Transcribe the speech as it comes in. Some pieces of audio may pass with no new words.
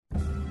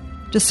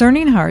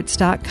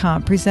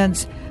DiscerningHearts.com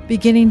presents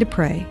Beginning to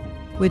Pray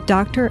with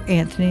Dr.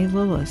 Anthony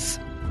Lillis.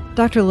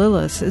 Dr.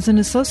 Lillis is an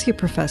associate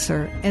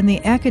professor and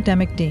the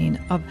academic dean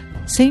of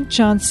St.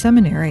 John's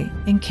Seminary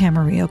in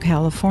Camarillo,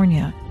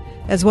 California,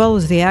 as well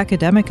as the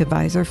academic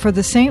advisor for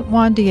the St.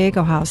 Juan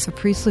Diego House of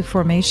Priestly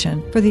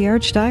Formation for the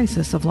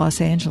Archdiocese of Los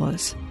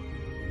Angeles.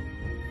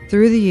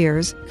 Through the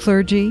years,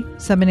 clergy,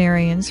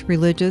 seminarians,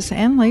 religious,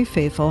 and lay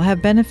faithful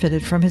have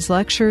benefited from his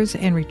lectures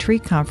and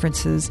retreat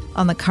conferences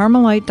on the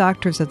Carmelite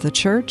doctors of the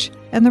Church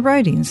and the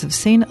writings of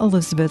St.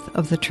 Elizabeth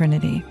of the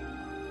Trinity.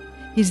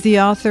 He's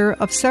the author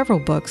of several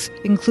books,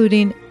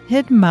 including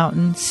Hidden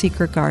Mountain,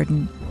 Secret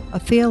Garden, a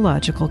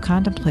theological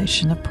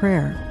contemplation of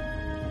prayer.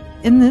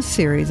 In this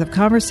series of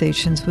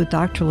conversations with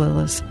Dr.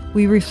 Lillis,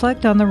 we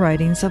reflect on the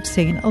writings of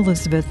St.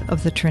 Elizabeth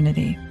of the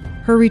Trinity.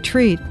 Her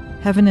retreat,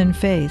 Heaven and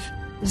Faith,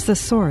 is the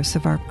source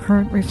of our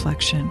current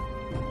reflection.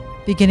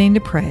 Beginning to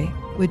Pray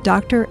with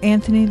Dr.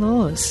 Anthony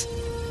Lillis.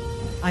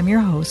 I'm your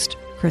host,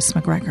 Chris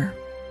McGregor.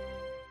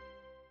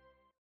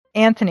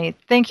 Anthony,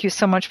 thank you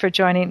so much for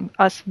joining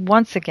us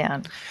once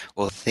again.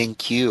 Well,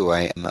 thank you.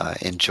 I am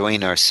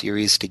enjoying our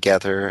series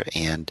together,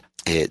 and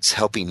it's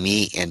helping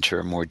me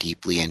enter more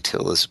deeply into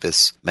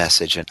Elizabeth's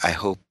message, and I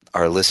hope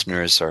our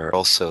listeners are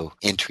also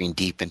entering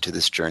deep into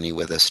this journey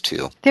with us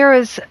too. There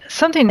is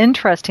something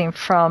interesting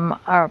from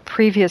our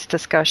previous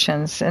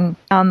discussions, and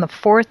on the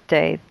fourth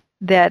day,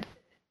 that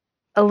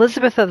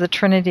Elizabeth of the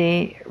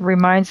Trinity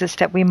reminds us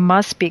that we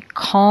must be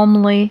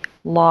calmly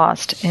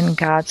lost in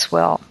God's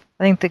will.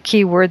 I think the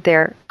key word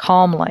there,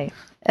 calmly.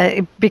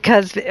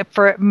 Because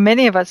for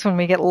many of us, when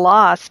we get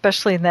lost,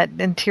 especially in that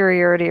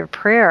interiority of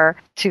prayer,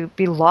 to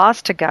be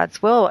lost to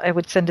God's will, it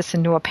would send us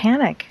into a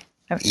panic.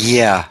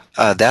 Yeah,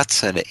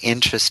 that's an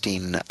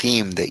interesting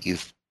theme that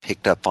you've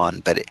picked up on,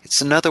 but it's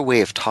another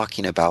way of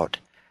talking about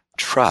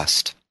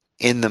trust.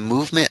 In the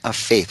movement of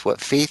faith, what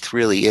faith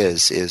really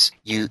is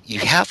you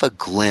have a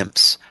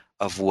glimpse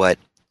of what,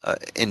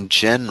 in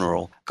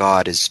general,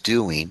 God is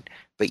doing,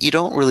 but you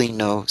don't really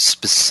know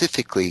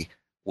specifically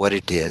what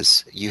it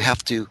is. You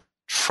have to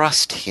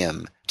trust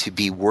Him to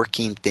be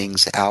working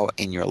things out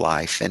in your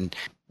life. And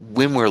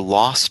when we're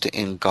lost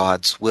in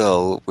God's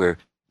will, we're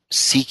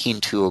seeking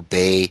to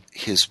obey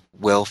His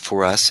will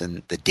for us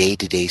in the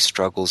day-to-day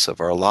struggles of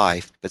our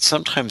life. But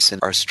sometimes in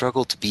our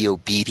struggle to be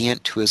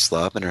obedient to His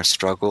love and our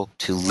struggle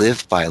to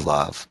live by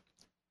love,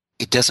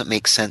 it doesn't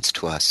make sense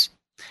to us.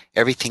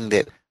 Everything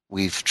that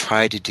we've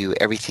tried to do,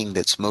 everything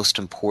that's most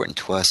important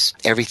to us,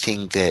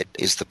 everything that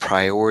is the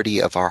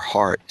priority of our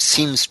heart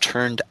seems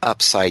turned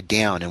upside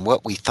down, and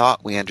what we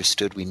thought we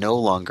understood, we no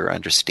longer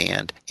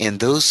understand.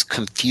 And those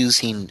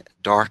confusing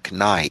dark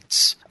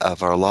nights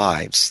of our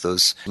lives,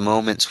 those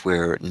moments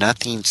where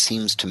nothing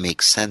seems to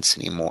make sense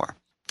anymore,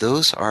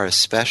 those are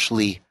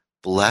especially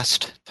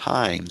blessed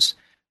times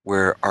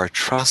where our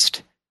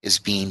trust is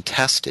being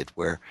tested,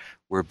 where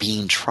we're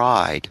being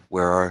tried,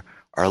 where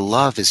our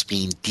love is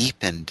being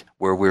deepened,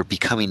 where we're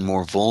becoming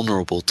more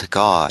vulnerable to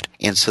God.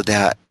 And so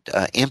that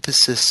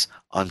emphasis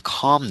on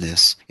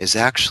calmness is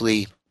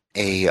actually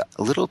a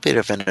little bit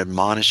of an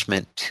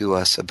admonishment to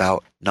us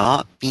about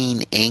not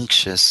being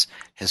anxious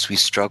as we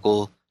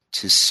struggle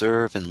to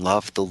serve and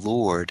love the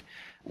Lord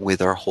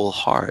with our whole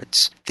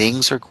hearts.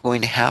 Things are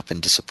going to happen.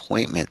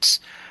 Disappointments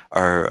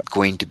are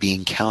going to be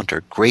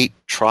encountered. Great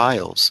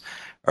trials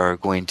are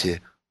going to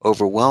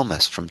overwhelm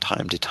us from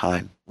time to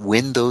time.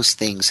 When those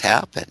things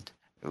happen,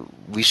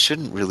 we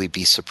shouldn't really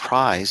be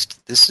surprised.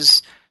 This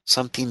is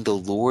something the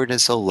Lord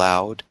has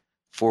allowed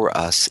for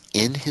us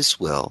in His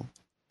will,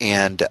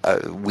 and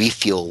we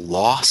feel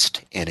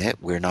lost in it.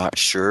 We're not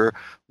sure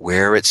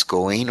where it's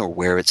going or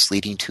where it's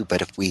leading to,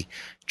 but if we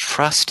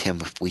trust Him,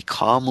 if we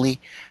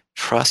calmly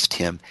trust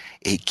Him,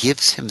 it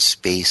gives Him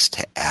space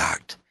to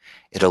act.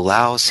 It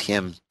allows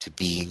Him to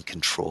be in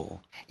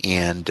control,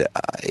 and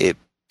it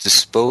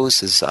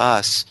disposes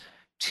us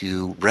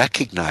to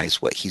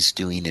recognize what He's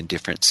doing in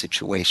different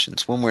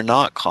situations. When we're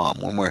not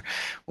calm, when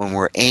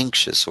we're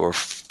anxious or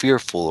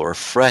fearful or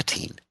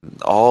fretting,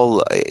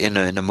 all in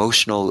an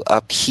emotional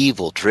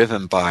upheaval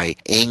driven by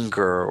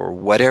anger or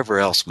whatever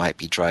else might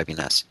be driving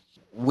us.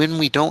 When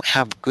we don't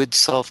have good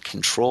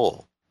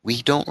self-control,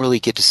 we don't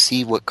really get to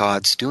see what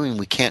God's doing.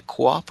 We can't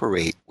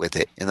cooperate with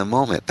it in the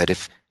moment. But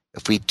if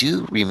we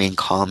do remain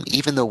calm,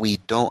 even though we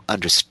don't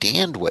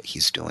understand what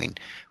He's doing,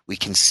 we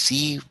can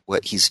see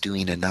what He's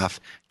doing enough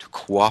to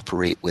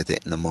cooperate with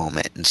it in the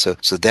moment. And so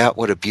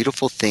what a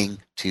beautiful thing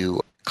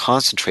to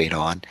concentrate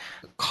on,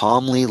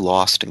 calmly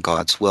lost in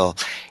God's will.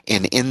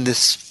 And in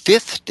this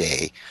fifth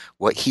day,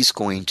 what He's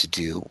going to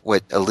do,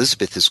 what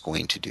Elizabeth is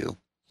going to do,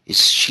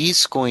 is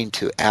she's going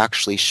to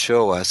actually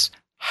show us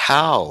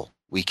how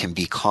we can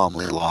be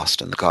calmly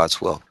lost in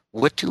God's will.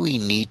 What do we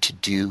need to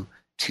do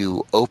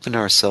to open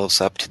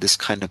ourselves up to this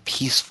kind of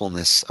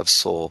peacefulness of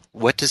soul?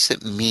 What does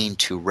it mean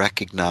to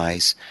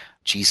recognize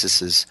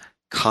Jesus's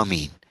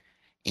coming?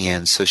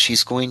 And so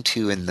she's going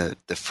to, in the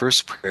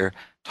first prayer,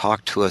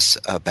 talk to us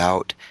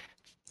about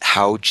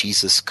how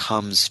Jesus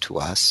comes to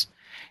us.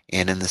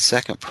 And in the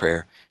second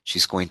prayer,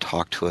 she's going to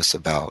talk to us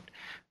about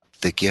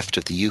the gift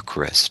of the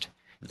Eucharist.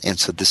 And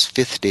so this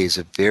fifth day is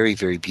a very,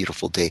 very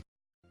beautiful day.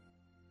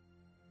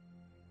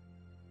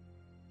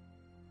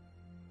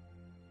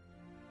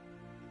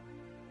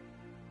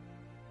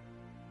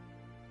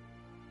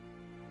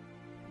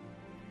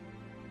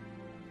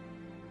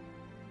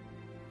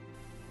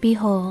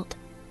 Behold,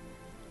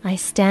 I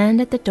stand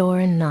at the door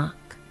and knock.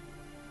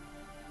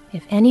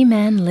 If any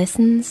man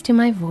listens to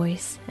my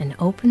voice and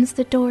opens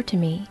the door to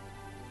me,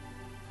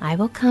 I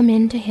will come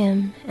in to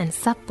him and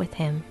sup with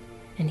him,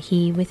 and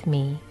he with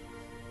me.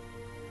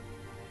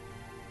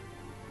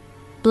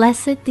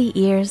 Blessed the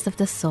ears of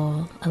the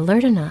soul,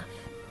 alert enough,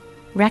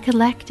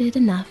 recollected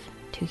enough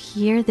to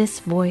hear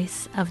this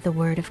voice of the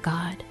word of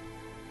God.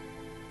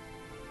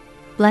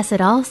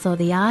 Blessed also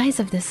the eyes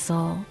of this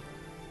soul,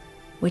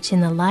 which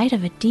in the light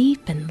of a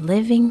deep and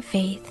living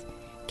faith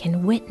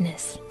can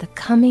witness the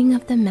coming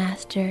of the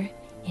Master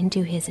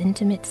into his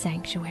intimate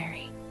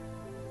sanctuary.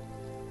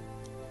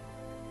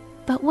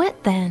 But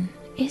what then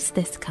is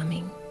this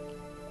coming?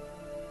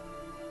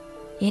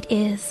 It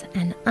is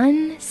an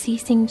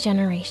unceasing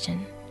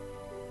generation,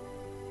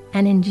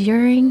 an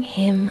enduring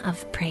hymn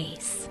of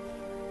praise.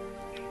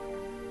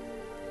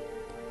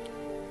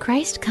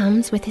 Christ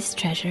comes with his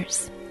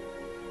treasures,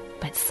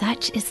 but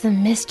such is the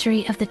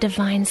mystery of the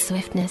divine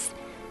swiftness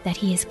that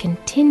he is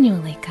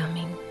continually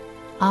coming,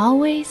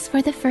 always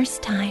for the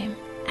first time,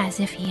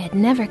 as if he had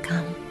never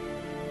come.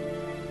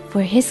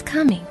 For his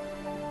coming,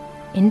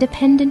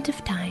 independent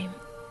of time,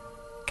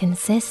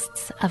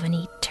 consists of an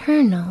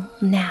eternal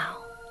now.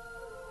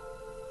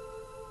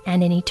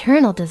 And an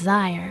eternal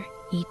desire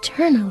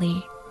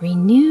eternally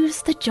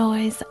renews the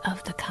joys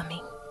of the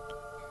coming.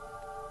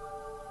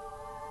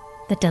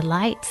 The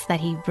delights that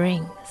he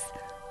brings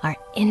are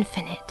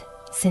infinite,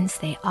 since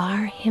they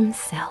are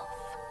himself.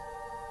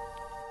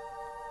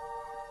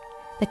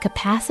 The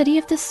capacity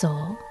of the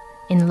soul,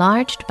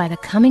 enlarged by the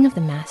coming of the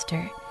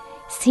Master,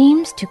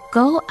 seems to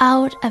go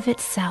out of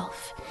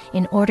itself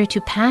in order to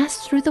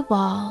pass through the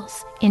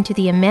walls into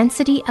the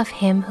immensity of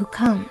him who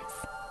comes.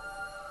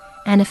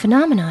 And a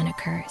phenomenon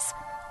occurs.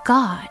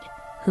 God,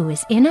 who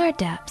is in our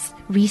depths,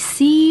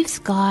 receives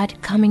God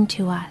coming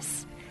to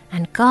us,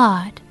 and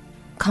God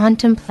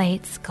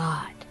contemplates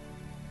God.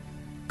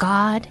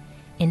 God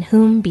in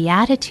whom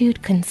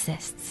beatitude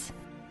consists.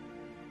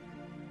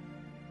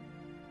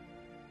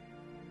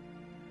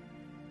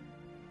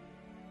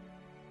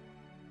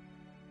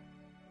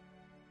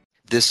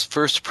 This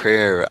first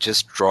prayer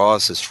just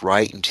draws us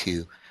right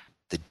into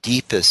the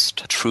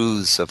deepest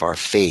truths of our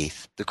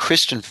faith. The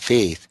Christian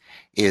faith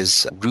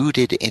is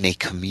rooted in a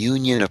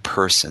communion of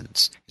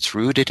persons. It's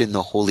rooted in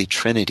the Holy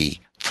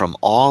Trinity. From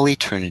all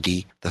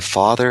eternity, the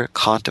Father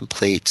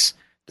contemplates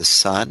the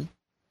Son,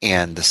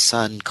 and the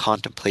Son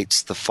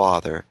contemplates the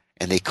Father,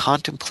 and they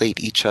contemplate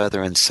each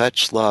other in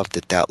such love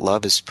that that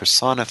love is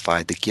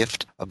personified, the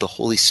gift of the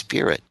Holy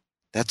Spirit.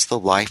 That's the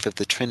life of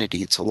the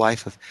Trinity. It's a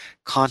life of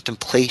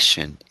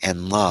contemplation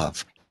and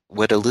love.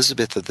 What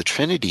Elizabeth of the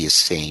Trinity is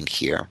saying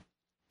here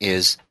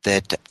is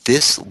that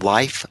this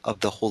life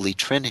of the Holy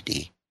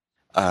Trinity,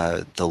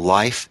 the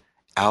life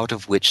out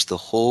of which the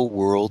whole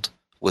world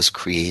was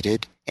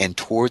created and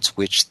towards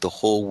which the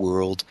whole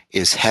world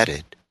is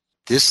headed,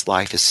 this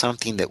life is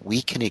something that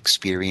we can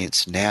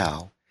experience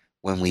now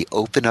when we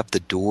open up the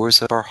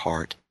doors of our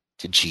heart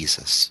to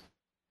Jesus.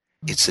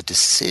 It's a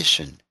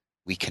decision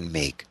we can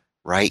make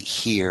right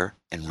here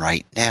and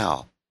right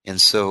now. And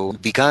so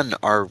we've begun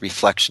our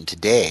reflection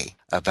today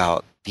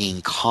about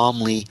being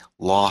calmly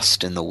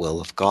lost in the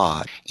will of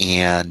God.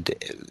 And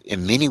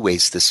in many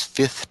ways, this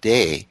fifth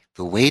day,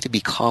 the way to be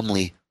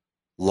calmly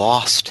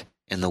lost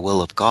in the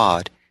will of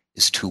God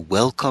is to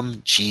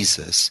welcome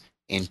Jesus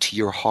into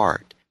your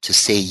heart, to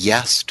say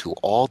yes to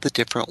all the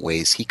different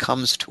ways he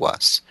comes to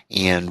us.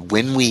 And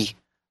when we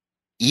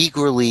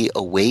eagerly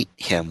await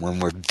him, when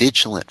we're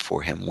vigilant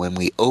for him, when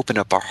we open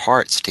up our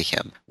hearts to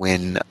him,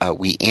 when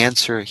we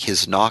answer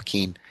his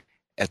knocking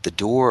at the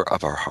door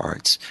of our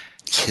hearts,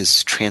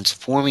 his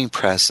transforming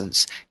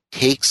presence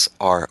takes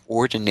our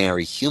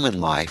ordinary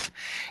human life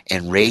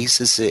and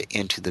raises it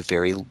into the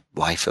very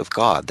life of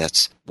God.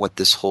 That's what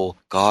this whole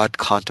God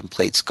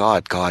contemplates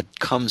God. God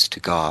comes to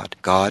God.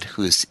 God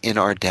who is in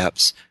our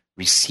depths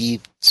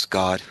receives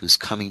God who's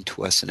coming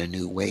to us in a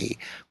new way.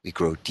 We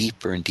grow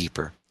deeper and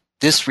deeper.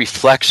 This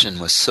reflection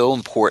was so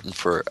important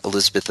for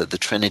Elizabeth of the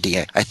Trinity.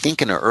 I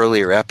think in an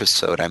earlier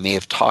episode I may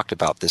have talked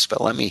about this, but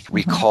let me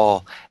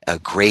recall a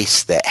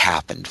grace that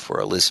happened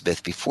for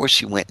Elizabeth before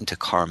she went into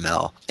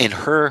Carmel. In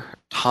her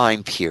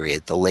time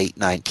period, the late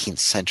 19th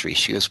century,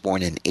 she was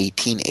born in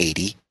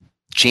 1880.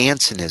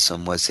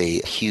 Jansenism was a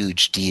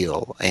huge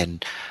deal.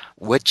 And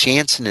what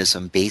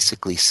Jansenism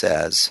basically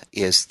says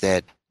is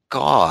that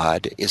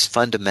God is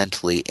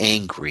fundamentally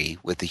angry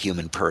with the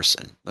human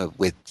person,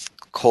 with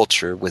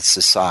culture, with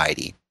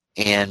society.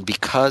 And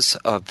because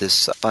of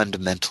this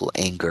fundamental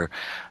anger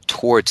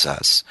towards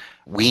us,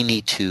 we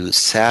need to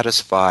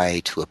satisfy,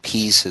 to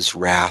appease his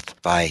wrath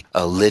by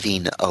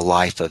living a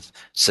life of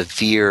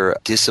severe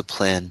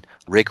discipline,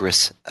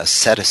 rigorous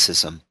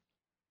asceticism.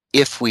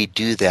 If we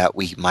do that,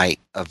 we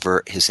might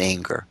avert his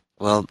anger.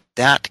 Well,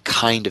 that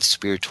kind of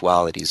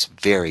spirituality is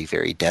very,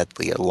 very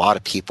deadly. A lot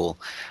of people,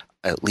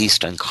 at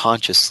least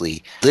unconsciously,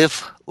 live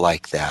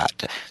like that.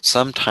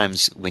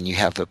 Sometimes when you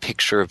have a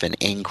picture of an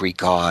angry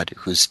God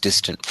who's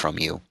distant from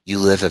you, you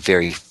live a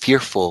very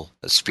fearful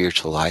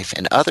spiritual life,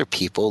 and other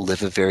people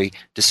live a very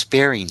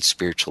despairing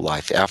spiritual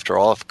life. After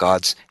all, if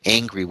God's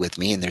angry with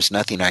me and there's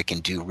nothing I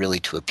can do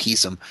really to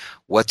appease him,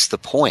 what's the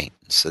point?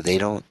 So they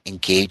don't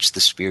engage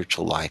the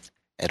spiritual life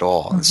at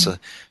all. Mm-hmm. And so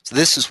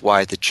this is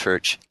why the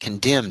church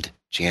condemned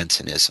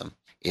Jansenism,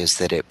 is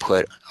that it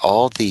put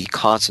all the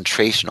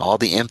concentration, all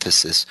the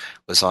emphasis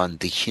was on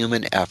the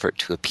human effort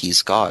to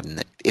appease God.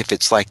 And if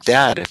it's like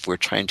that, if we're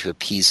trying to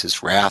appease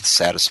his wrath,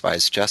 satisfy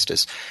his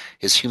justice,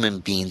 as human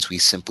beings, we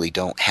simply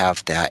don't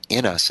have that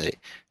in us. It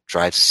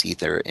drives us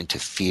either into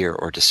fear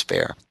or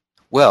despair.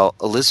 Well,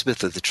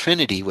 Elizabeth of the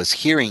Trinity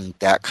was hearing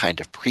that kind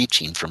of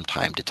preaching from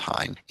time to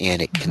time,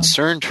 and it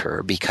concerned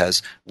her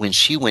because when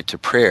she went to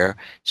prayer,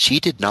 she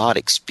did not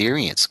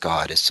experience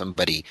God as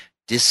somebody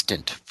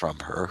distant from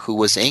her who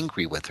was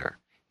angry with her.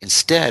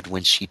 Instead,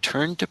 when she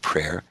turned to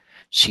prayer,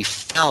 she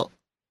felt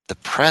the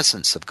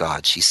presence of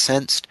God. She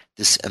sensed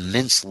this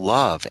immense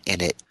love,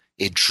 and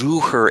it drew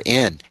her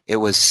in. It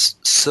was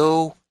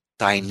so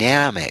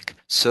dynamic,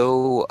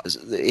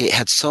 it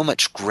had so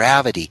much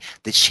gravity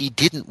that she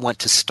didn't want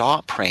to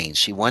stop praying.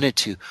 She wanted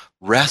to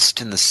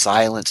rest in the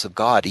silence of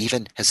God.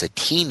 Even as a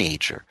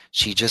teenager,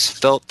 she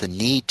just felt the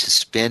need to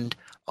spend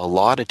a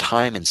lot of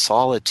time in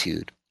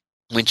solitude.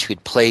 When she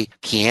would play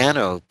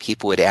piano,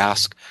 people would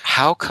ask,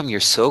 how come you're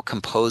so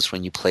composed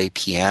when you play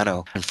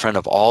piano in front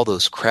of all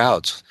those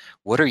crowds?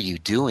 What are you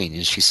doing?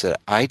 And she said,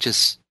 I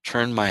just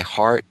turn my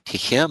heart to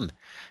him.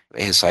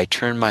 As I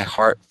turn my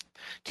heart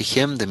to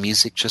him, the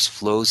music just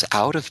flows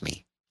out of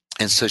me.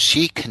 And so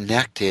she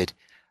connected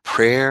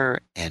prayer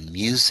and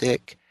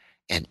music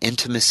and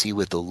intimacy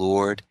with the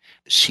Lord.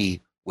 She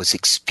was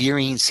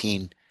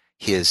experiencing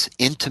his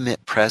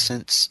intimate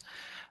presence,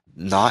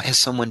 not as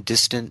someone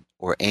distant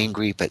or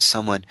angry, but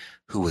someone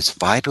who was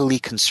vitally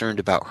concerned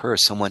about her,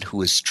 someone who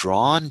was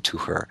drawn to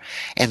her,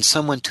 and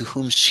someone to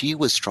whom she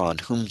was drawn,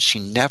 whom she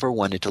never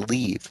wanted to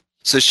leave.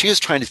 So she was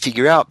trying to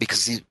figure out,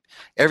 because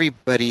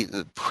everybody,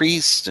 the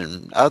priests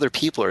and other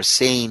people, are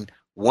saying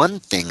one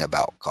thing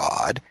about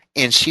God,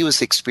 and she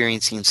was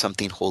experiencing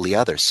something wholly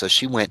other. So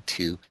she went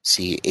to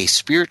see a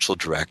spiritual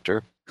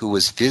director who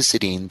was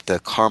visiting the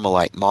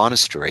Carmelite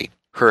monastery.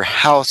 Her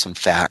house, in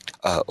fact,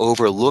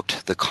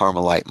 overlooked the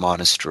Carmelite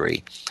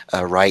monastery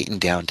right in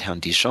downtown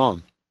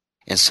Dijon.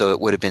 And so it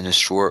would have been a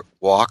short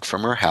walk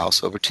from her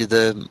house over to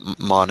the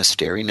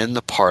monastery. And in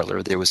the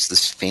parlor, there was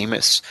this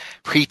famous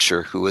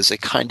preacher who was a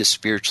kind of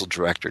spiritual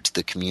director to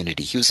the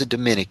community. He was a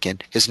Dominican.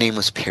 His name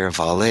was Père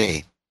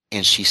Vallée.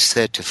 And she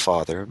said to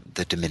Father,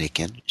 the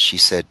Dominican, she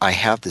said, I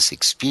have this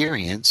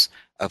experience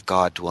of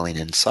God dwelling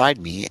inside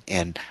me,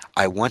 and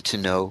I want to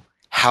know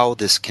how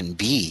this can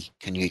be.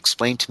 Can you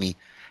explain to me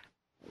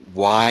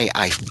why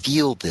I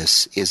feel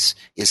this? Is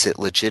it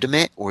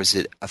legitimate, or is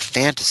it a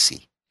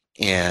fantasy?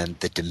 And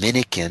the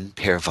Dominican,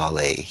 Père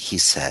Vallée, he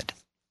said,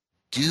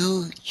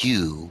 do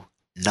you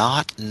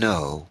not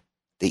know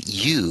that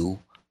you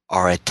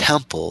are a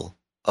temple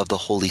of the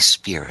Holy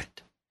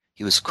Spirit?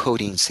 He was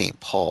quoting St.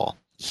 Paul.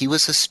 He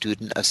was a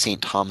student of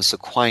St. Thomas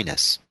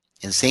Aquinas.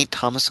 And St.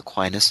 Thomas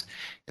Aquinas,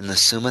 in the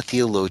Summa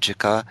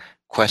Theologica,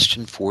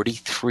 question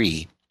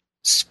 43,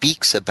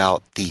 speaks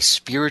about the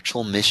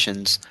spiritual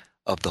missions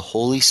of the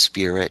Holy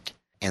Spirit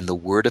and the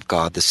Word of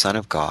God, the Son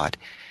of God.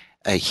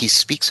 He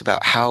speaks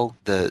about how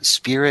the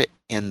Spirit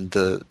and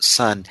the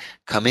Son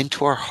come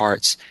into our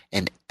hearts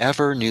in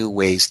ever new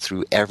ways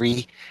through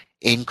every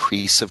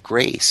increase of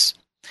grace,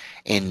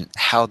 and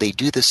how they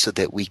do this so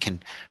that we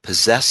can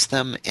possess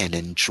them and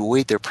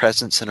enjoy their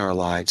presence in our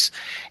lives,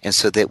 and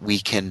so that we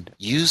can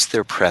use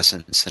their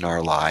presence in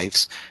our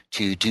lives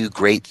to do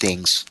great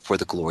things for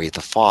the glory of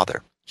the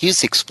Father.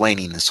 He's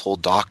explaining this whole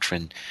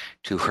doctrine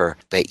to her,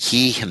 but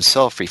he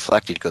himself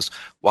reflected, goes,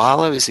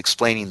 while I was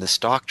explaining this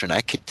doctrine,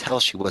 I could tell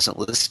she wasn't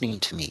listening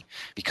to me,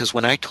 because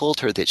when I told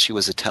her that she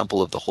was a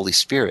temple of the Holy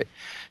Spirit,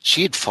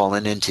 she had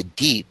fallen into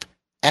deep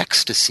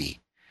ecstasy.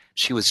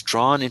 She was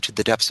drawn into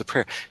the depths of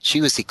prayer.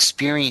 She was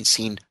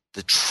experiencing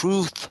the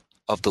truth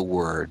of the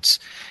words.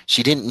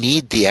 She didn't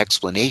need the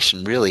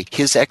explanation, really.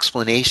 His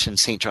explanation,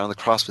 St. John of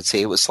the Cross would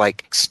say, it was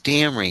like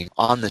stammering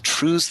on the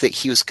truths that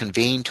he was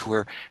conveying to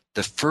her.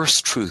 The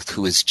first truth,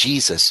 who is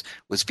Jesus,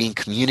 was being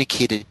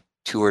communicated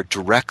to her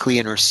directly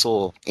in her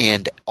soul,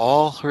 and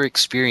all her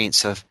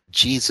experience of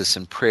Jesus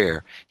in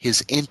prayer,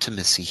 his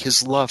intimacy,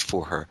 his love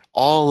for her,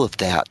 all of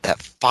that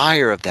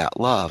fire of that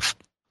love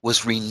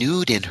was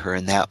renewed in her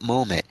in that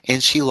moment,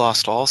 and she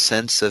lost all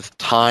sense of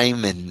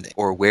time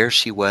or where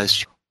she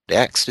was. The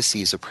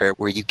ecstasy is a prayer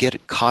where you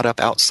get caught up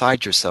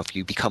outside yourself.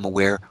 You become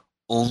aware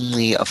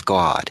only of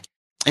God.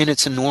 And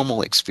it's a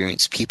normal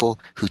experience. People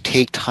who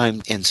take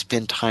time and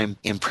spend time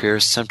in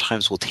prayer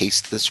sometimes will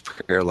taste this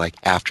prayer like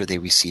after they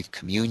receive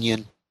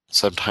communion,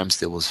 Sometimes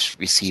they will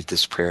receive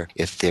this prayer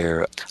if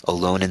they're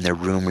alone in their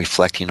room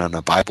reflecting on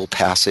a Bible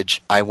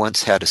passage. I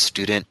once had a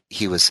student,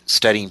 he was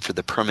studying for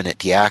the permanent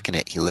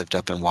diaconate. He lived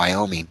up in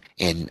Wyoming,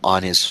 and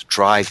on his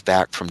drive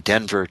back from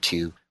Denver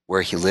to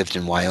where he lived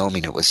in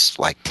Wyoming, it was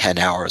like 10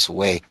 hours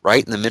away.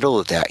 Right in the middle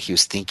of that, he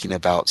was thinking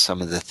about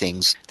some of the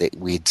things that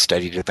we'd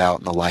studied about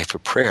in the life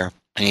of prayer.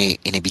 And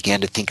he began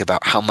to think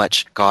about how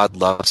much God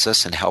loves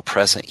us and how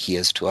present he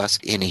is to us.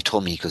 And he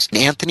told me, he goes,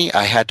 Anthony,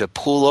 I had to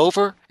pull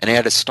over and I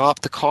had to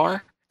stop the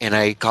car and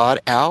I got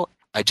out.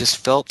 I just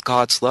felt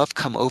God's love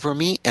come over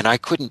me, and I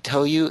couldn't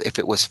tell you if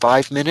it was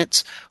 5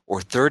 minutes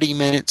or 30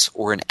 minutes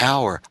or an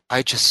hour.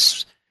 I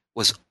just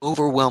was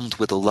overwhelmed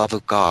with the love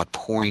of God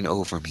pouring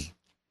over me.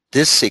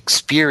 This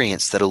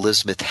experience that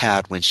Elizabeth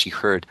had when she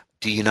heard,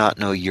 do you not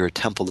know you're a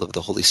temple of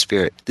the Holy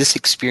Spirit? This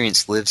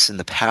experience lives in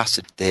the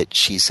passage that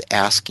she's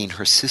asking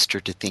her sister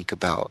to think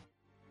about.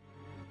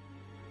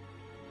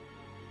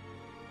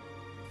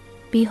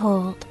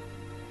 Behold,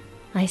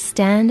 I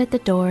stand at the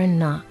door and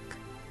knock.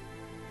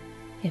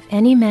 If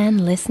any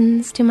man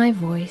listens to my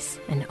voice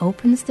and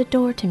opens the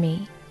door to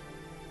me,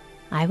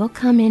 I will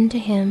come in to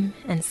him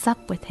and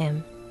sup with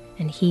him,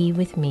 and he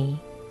with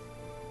me.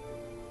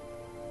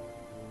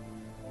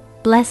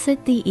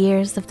 Blessed the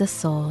ears of the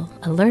soul,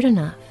 alert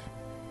enough,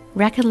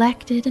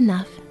 recollected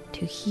enough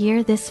to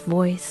hear this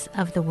voice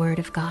of the Word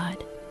of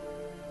God.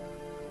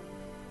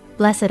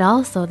 Blessed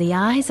also the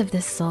eyes of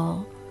the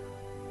soul,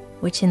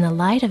 which in the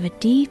light of a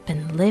deep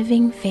and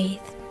living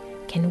faith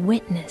can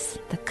witness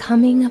the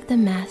coming of the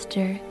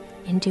Master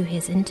into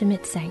his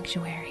intimate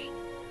sanctuary.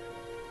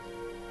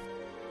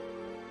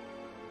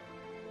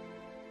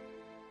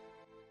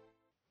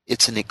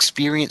 It's an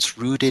experience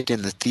rooted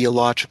in the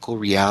theological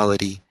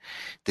reality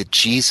that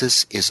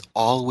Jesus is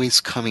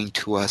always coming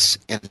to us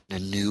in a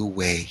new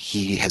way.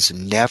 He has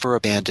never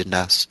abandoned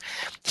us.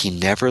 He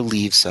never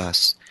leaves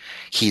us.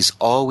 He's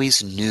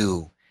always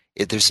new.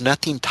 There's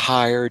nothing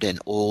tired and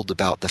old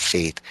about the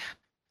faith.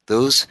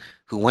 Those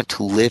who want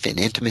to live in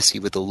intimacy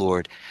with the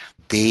Lord,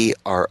 they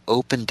are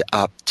opened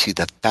up to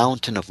the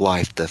fountain of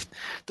life,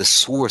 the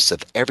source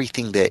of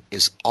everything that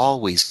is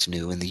always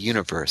new in the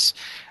universe.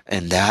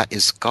 And that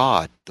is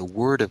God, the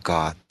Word of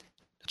God,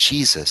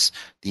 Jesus,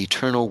 the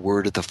eternal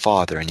Word of the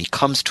Father. And he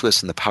comes to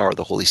us in the power of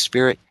the Holy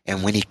Spirit.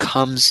 And when he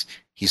comes,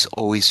 he's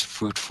always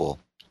fruitful.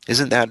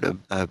 Isn't that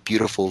a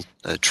beautiful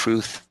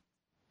truth?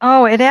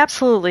 Oh, it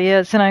absolutely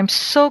is. And I'm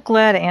so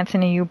glad,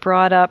 Anthony, you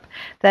brought up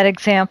that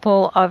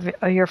example of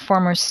your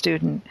former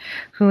student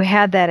who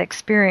had that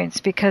experience,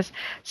 because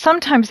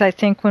sometimes I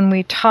think when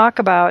we talk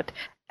about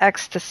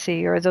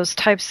ecstasy or those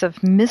types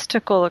of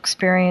mystical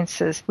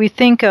experiences, we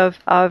think of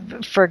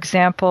for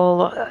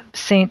example,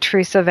 Saint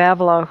Teresa of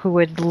Avila, who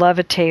would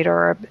levitate,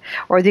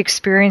 or the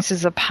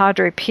experiences of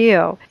Padre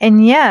Pio.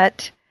 And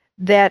yet,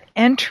 that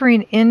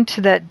entering into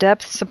that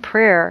depths of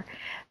prayer,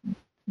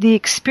 the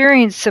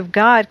experience of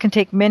God can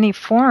take many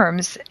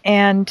forms,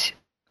 and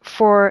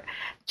for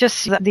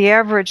just the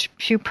average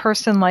pew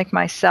person like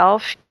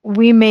myself,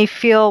 we may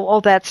feel, oh,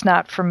 that's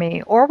not for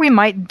me. Or we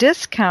might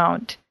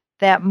discount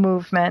that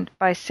movement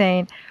by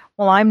saying,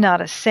 well, I'm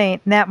not a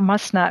saint, and that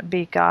must not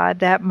be God,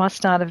 that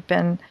must not have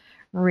been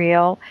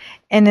real.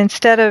 And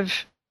instead of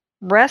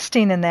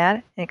resting in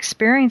that,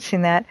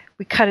 experiencing that,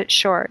 we cut it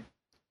short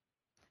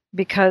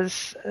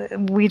because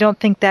we don't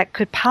think that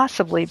could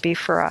possibly be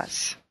for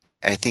us.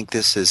 I think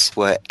this is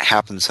what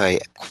happens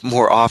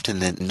more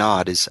often than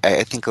not. Is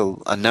I think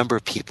a number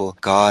of people,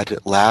 God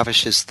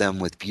lavishes them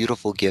with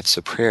beautiful gifts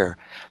of prayer,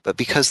 but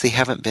because they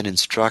haven't been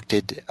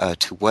instructed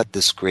to what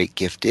this great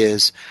gift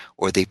is,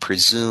 or they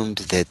presumed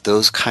that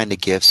those kind of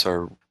gifts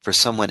are for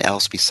someone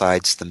else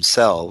besides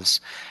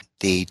themselves,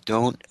 they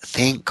don't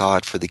thank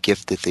God for the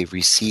gift that they've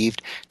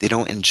received. They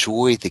don't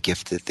enjoy the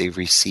gift that they've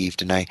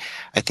received. And I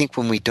think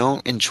when we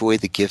don't enjoy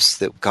the gifts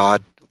that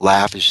God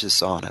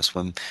lavishes on us,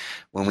 when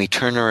we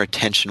turn our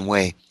attention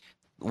away,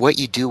 what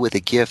you do with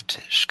a gift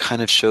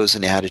kind of shows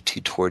an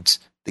attitude towards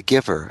the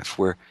giver. If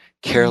we're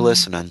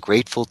careless and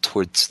ungrateful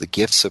towards the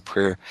gifts of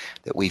prayer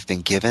that we've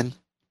been given,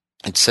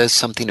 it says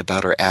something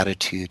about our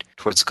attitude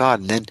towards God.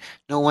 And then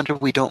no wonder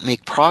we don't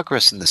make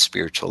progress in the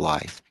spiritual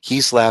life.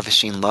 He's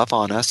lavishing love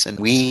on us, and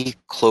we,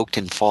 cloaked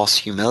in false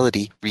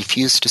humility,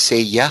 refuse to say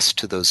yes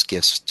to those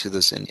gifts, to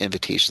those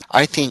invitations.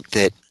 I think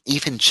that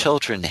even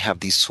children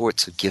have these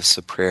sorts of gifts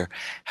of prayer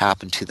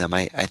happen to them.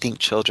 I think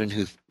children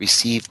who've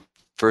received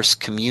First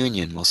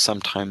Communion will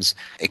sometimes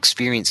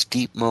experience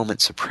deep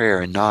moments of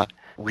prayer and not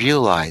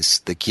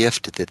realize the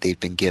gift that they've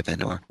been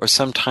given. Or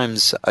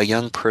sometimes a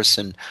young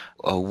person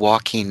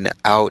walking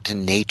out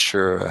in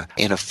nature,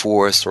 in a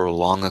forest or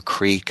along a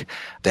creek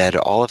bed,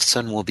 all of a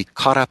sudden will be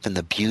caught up in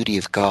the beauty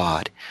of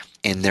God,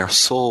 and their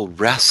soul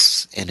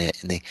rests in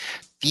it, and they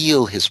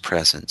feel his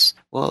presence.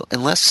 Well,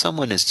 unless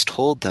someone has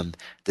told them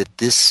that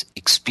this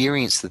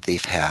experience that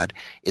they've had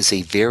is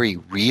a very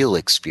real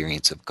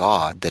experience of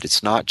God, that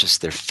it's not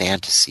just their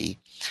fantasy,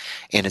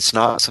 and it's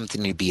not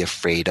something to be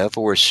afraid of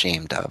or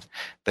ashamed of,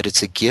 but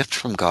it's a gift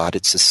from God,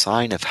 it's a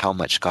sign of how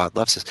much God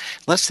loves us.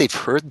 Unless they've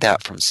heard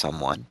that from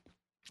someone,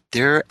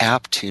 they're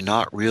apt to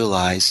not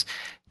realize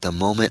the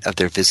moment of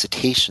their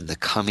visitation, the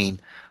coming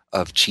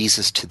of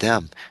Jesus to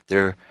them.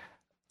 They're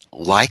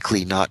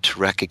likely not to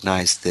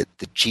recognize that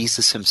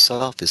Jesus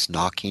himself is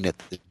knocking at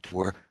the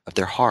door of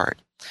their heart.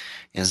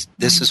 And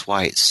this is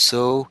why it's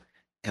so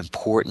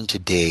important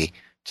today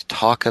to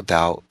talk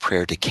about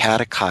prayer, to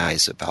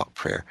catechize about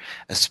prayer,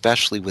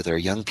 especially with our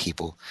young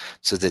people,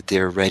 so that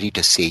they're ready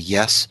to say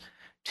yes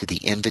to the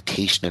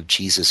invitation of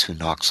Jesus who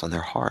knocks on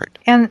their heart.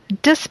 And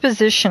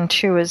disposition,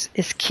 too, is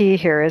key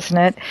here, isn't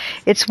it?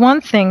 It's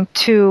one thing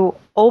to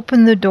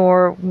open the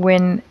door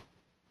when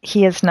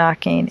he is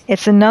knocking.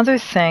 It's another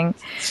thing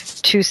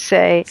to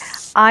say,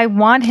 I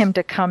want him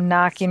to come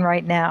knocking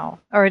right now.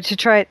 Or to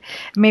try it,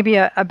 maybe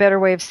a better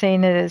way of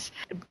saying it is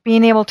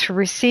being able to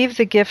receive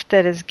the gift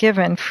that is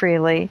given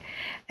freely,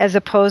 as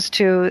opposed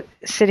to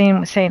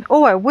sitting saying,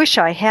 oh, I wish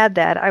I had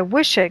that. I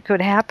wish it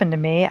could happen to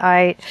me.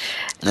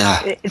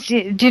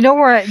 Do you know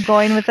where I'm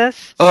going with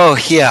this? Oh,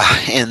 yeah.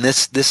 And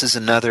this is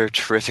another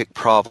terrific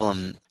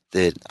problem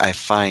that I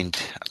find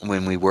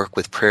when we work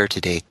with prayer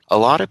today. A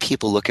lot of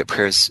people look at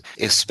prayers,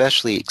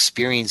 especially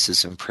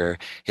experiences in prayer,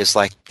 as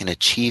like an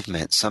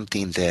achievement,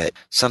 something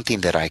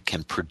that I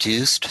can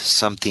produce,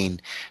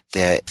 something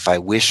that if I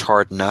wish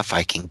hard enough,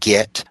 I can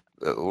get.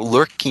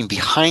 Lurking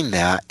behind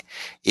that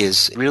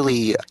is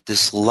really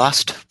this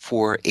lust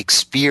for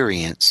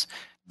experience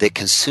that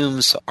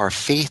consumes our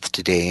faith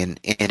today, and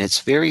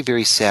it's very,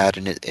 very sad,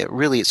 and it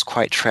really is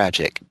quite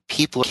tragic.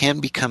 People can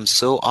become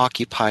so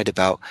occupied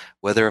about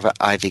whether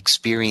I've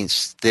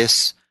experienced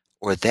this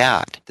or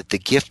that the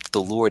gift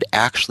the Lord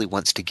actually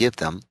wants to give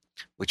them,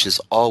 which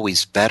is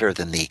always better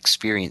than the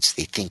experience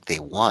they think they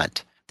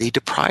want, they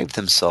deprive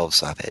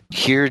themselves of it.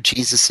 Here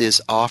Jesus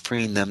is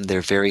offering them their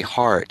very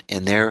heart,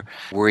 and they're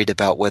worried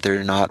about whether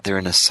or not they're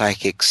in a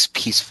psychic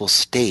peaceful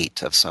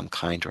state of some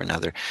kind or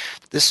another.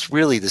 This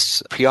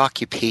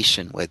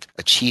preoccupation with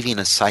achieving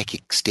a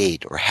psychic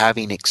state or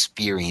having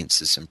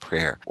experiences in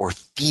prayer or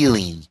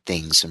feeling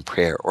things in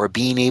prayer or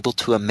being able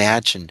to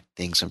imagine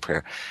things in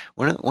prayer.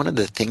 One of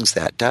the things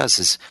that does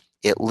is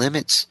it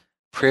limits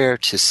prayer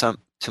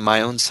to my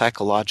own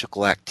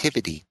psychological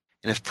activity.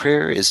 And if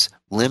prayer is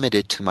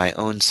limited to my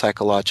own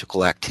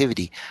psychological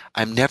activity,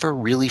 I'm never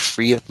really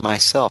free of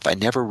myself. I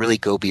never really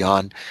go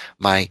beyond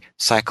my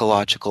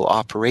psychological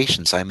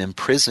operations. I'm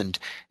imprisoned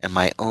in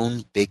my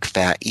own big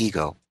fat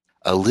ego.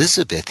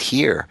 Elizabeth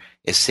here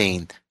is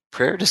saying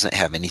prayer doesn't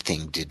have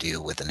anything to do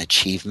with an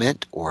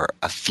achievement or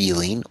a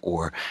feeling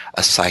or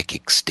a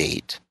psychic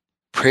state.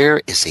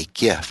 Prayer is a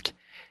gift.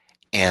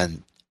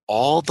 And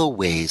all the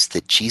ways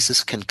that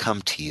Jesus can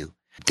come to you,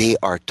 they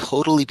are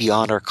totally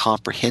beyond our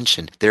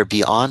comprehension. They're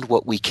beyond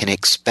what we can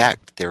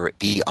expect. They're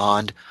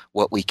beyond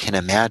what we can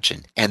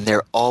imagine. And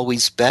they're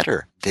always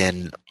better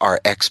than our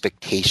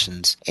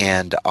expectations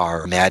and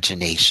our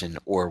imagination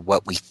or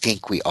what we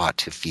think we ought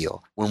to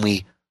feel. When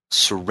we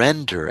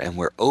surrender and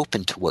we're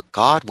open to what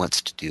God wants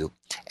to do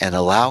and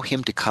allow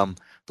him to come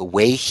the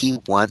way he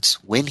wants,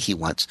 when he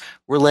wants,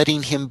 we're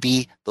letting him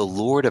be the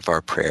Lord of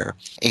our prayer.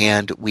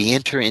 And we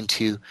enter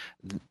into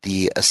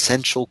the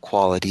essential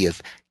quality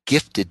of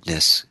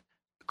giftedness.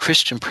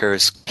 Christian prayer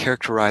is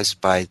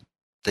characterized by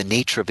the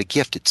nature of a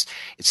gift. It's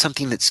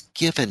something that's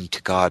given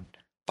to God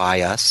by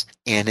us,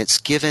 and it's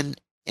given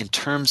in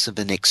terms of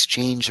an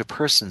exchange of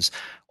persons.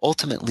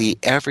 Ultimately,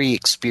 every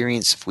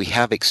experience, if we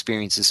have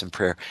experiences in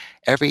prayer,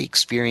 every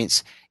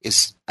experience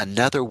is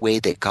another way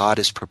that God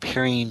is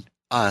preparing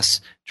us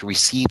to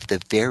receive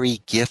the very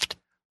gift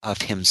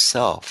of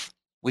himself,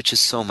 which is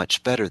so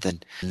much better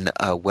than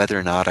whether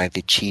or not I've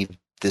achieved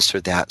this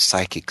or that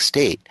psychic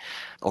state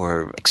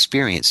or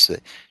experience,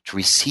 to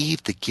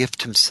receive the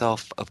gift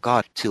himself of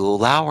God, to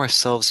allow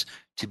ourselves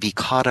to be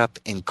caught up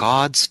in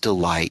God's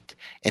delight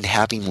in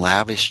having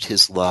lavished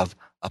his love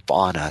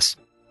upon us.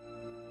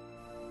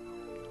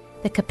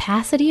 The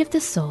capacity of the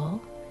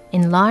soul,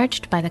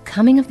 enlarged by the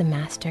coming of the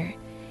Master,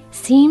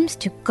 seems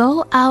to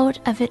go out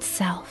of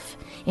itself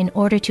in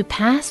order to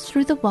pass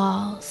through the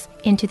walls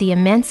into the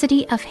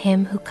immensity of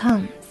him who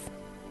comes.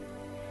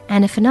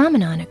 And a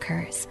phenomenon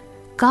occurs.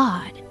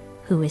 God,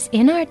 who is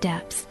in our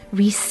depths,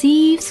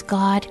 receives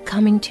God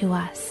coming to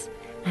us,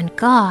 and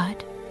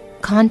God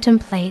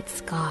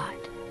contemplates God.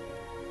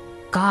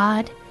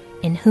 God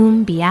in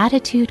whom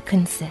beatitude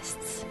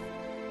consists.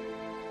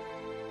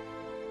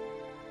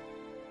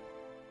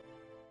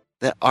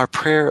 That our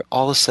prayer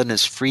all of a sudden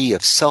is free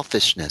of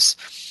selfishness.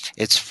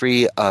 It's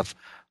free of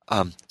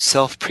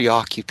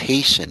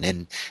self-preoccupation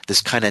and this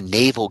kind of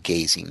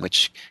navel-gazing,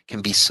 which can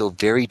be so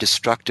very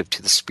destructive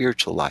to the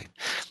spiritual life.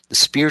 The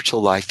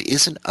spiritual life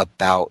isn't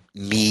about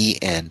me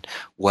and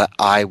what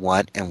I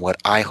want and what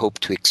I hope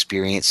to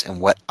experience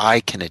and what I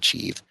can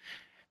achieve.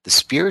 The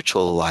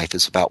spiritual life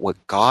is about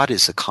what God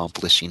is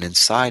accomplishing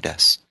inside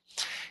us.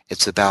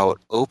 It's about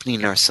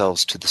opening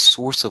ourselves to the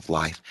source of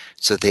life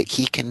so that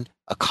he can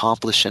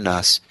accomplish in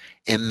us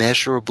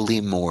immeasurably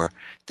more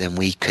than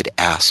we could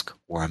ask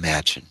or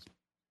imagine.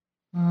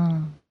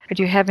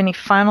 Do you have any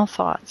final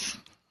thoughts?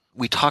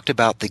 We talked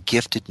about the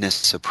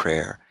giftedness of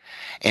prayer,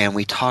 And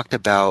we talked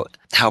about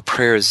how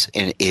prayers,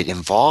 and it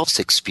involves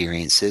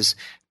experiences,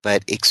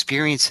 but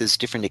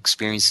different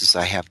experiences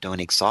I have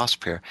don't exhaust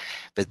prayer.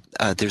 But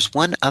there's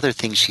one other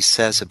thing she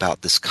says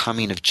about this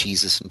coming of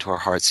Jesus into our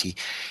hearts. He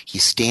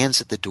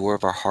stands at the door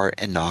of our heart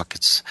and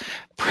knocks.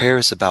 Prayer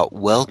is about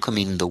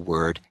welcoming the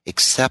Word,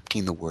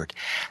 accepting the Word.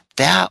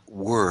 That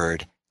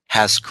Word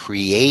has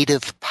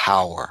creative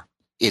power.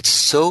 It's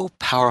so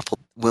powerful.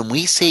 When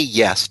we say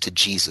yes to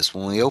Jesus,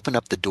 when we open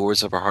up the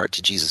doors of our heart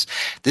to Jesus,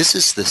 this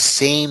is the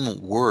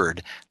same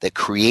Word that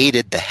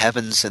created the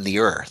heavens and the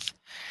earth.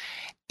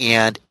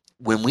 And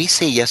when we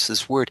say yes to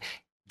this Word,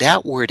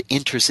 that Word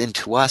enters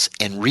into us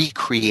and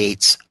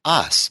recreates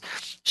us.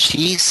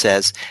 She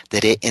says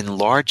that it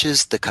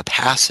enlarges the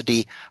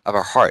capacity of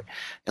our heart.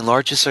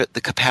 Enlarges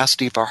the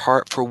capacity of our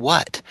heart for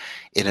what?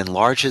 It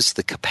enlarges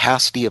the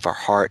capacity of our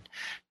heart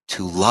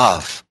to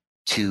love,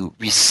 to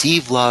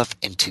receive love,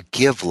 and to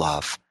give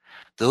love.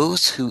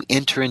 Those who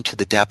enter into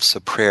the depths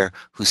of prayer,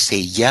 who say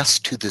yes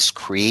to this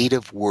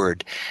creative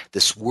Word,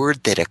 this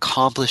Word that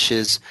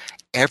accomplishes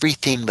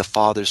everything the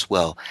Father's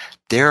will,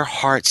 their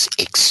hearts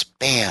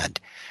expand.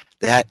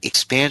 That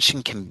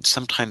expansion can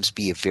sometimes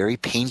be a very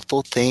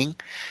painful thing,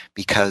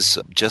 because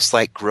just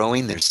like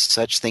growing, there's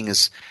such thing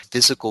as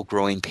physical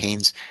growing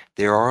pains.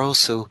 There are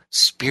also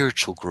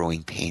spiritual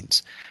growing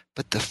pains.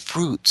 But the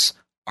fruits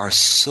are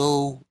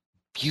so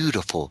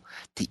beautiful.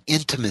 The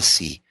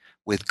intimacy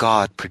with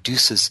God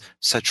produces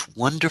such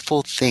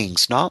wonderful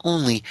things, not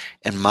only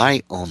in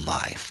my own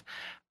life,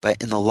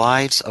 but in the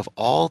lives of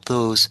all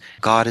those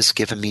God has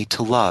given me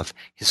to love.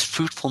 His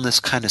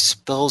fruitfulness kind of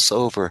spills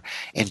over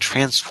and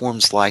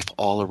transforms life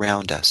all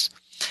around us.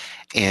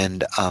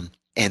 And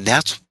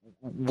that's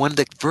one of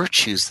the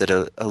virtues that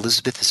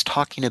Elizabeth is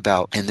talking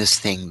about in this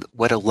thing.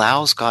 What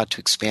allows God to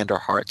expand our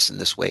hearts in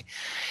this way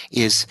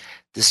is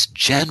this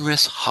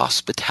generous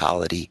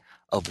hospitality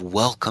of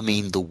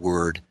welcoming the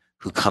Word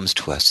who comes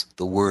to us,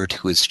 the Word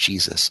who is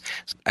Jesus.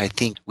 I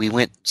think we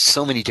went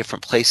so many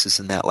different places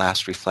in that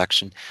last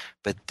reflection,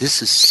 but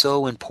this is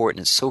so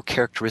important. It's so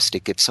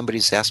characteristic. If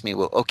somebody's asked me,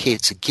 well, okay,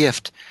 it's a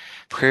gift.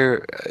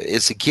 Prayer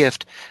is a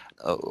gift.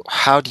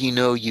 How do you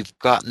know you've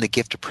gotten the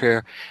gift of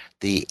prayer?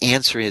 The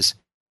answer is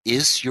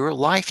your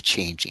life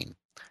changing?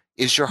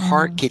 Is your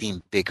heart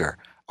getting bigger?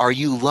 Are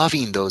you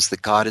loving those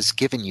that God has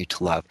given you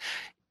to love?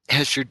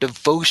 Has your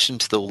devotion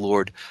to the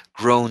Lord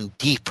grown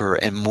deeper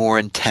and more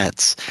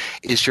intense?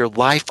 Is your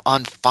life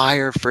on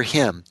fire for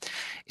Him?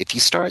 If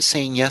you start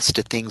saying yes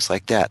to things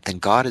like that, then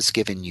God has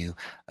given you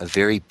a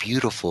very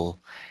beautiful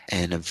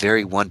and a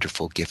very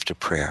wonderful gift of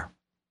prayer.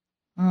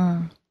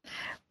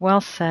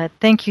 Well said.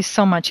 Thank you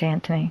so much,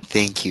 Anthony.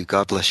 Thank you.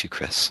 God bless you,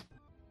 Chris.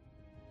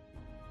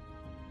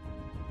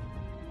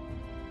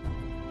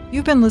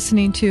 You've been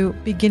listening to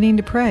Beginning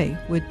to Pray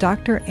with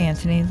Dr.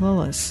 Anthony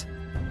Lilles.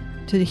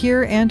 To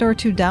hear and or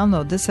to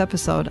download this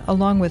episode,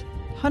 along with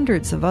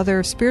hundreds of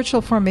other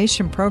spiritual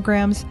formation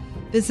programs,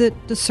 visit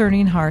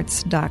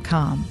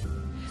discerninghearts.com.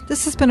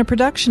 This has been a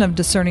production of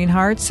Discerning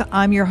Hearts.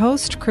 I'm your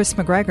host, Chris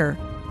McGregor.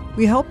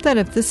 We hope that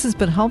if this has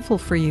been helpful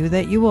for you,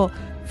 that you will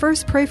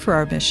first pray for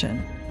our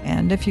mission.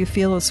 And if you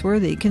feel us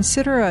worthy,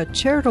 consider a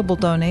charitable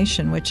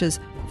donation, which is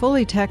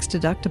fully tax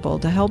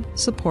deductible, to help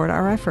support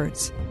our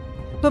efforts.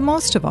 But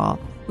most of all,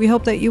 we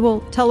hope that you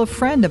will tell a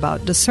friend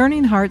about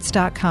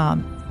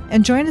discerninghearts.com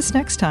and join us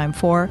next time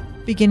for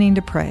Beginning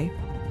to Pray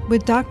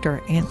with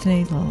Dr.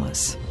 Anthony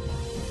Lilles.